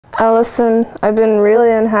Allison, I've been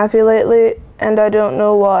really unhappy lately, and I don't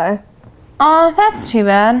know why. Aw, that's too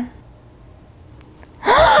bad.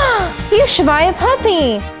 You should buy a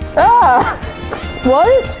puppy! Ah!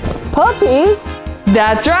 What? Puppies?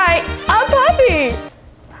 That's right, a puppy!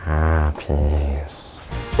 Puppies.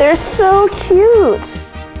 They're so cute.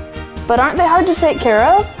 But aren't they hard to take care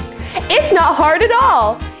of? It's not hard at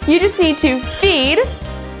all. You just need to feed,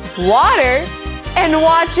 water, and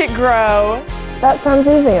watch it grow. That sounds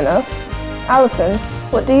easy enough. Allison,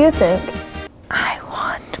 what do you think? I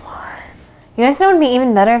want one. You guys know what would be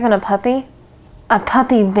even better than a puppy? A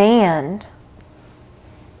puppy band.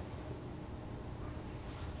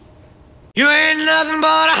 You ain't nothing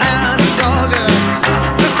but a hound dog,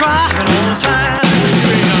 you're crying all the time.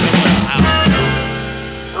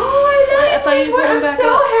 I thought you put them back up. I'm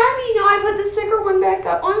so happy. No, I put the sticker one back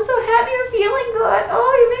up. I'm so happy you're feeling good.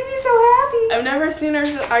 Oh, you make me so happy. I've never seen her.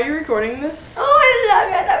 Are you recording this? Oh, I love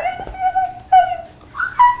you. I love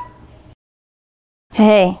you.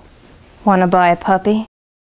 Hey, wanna buy a puppy?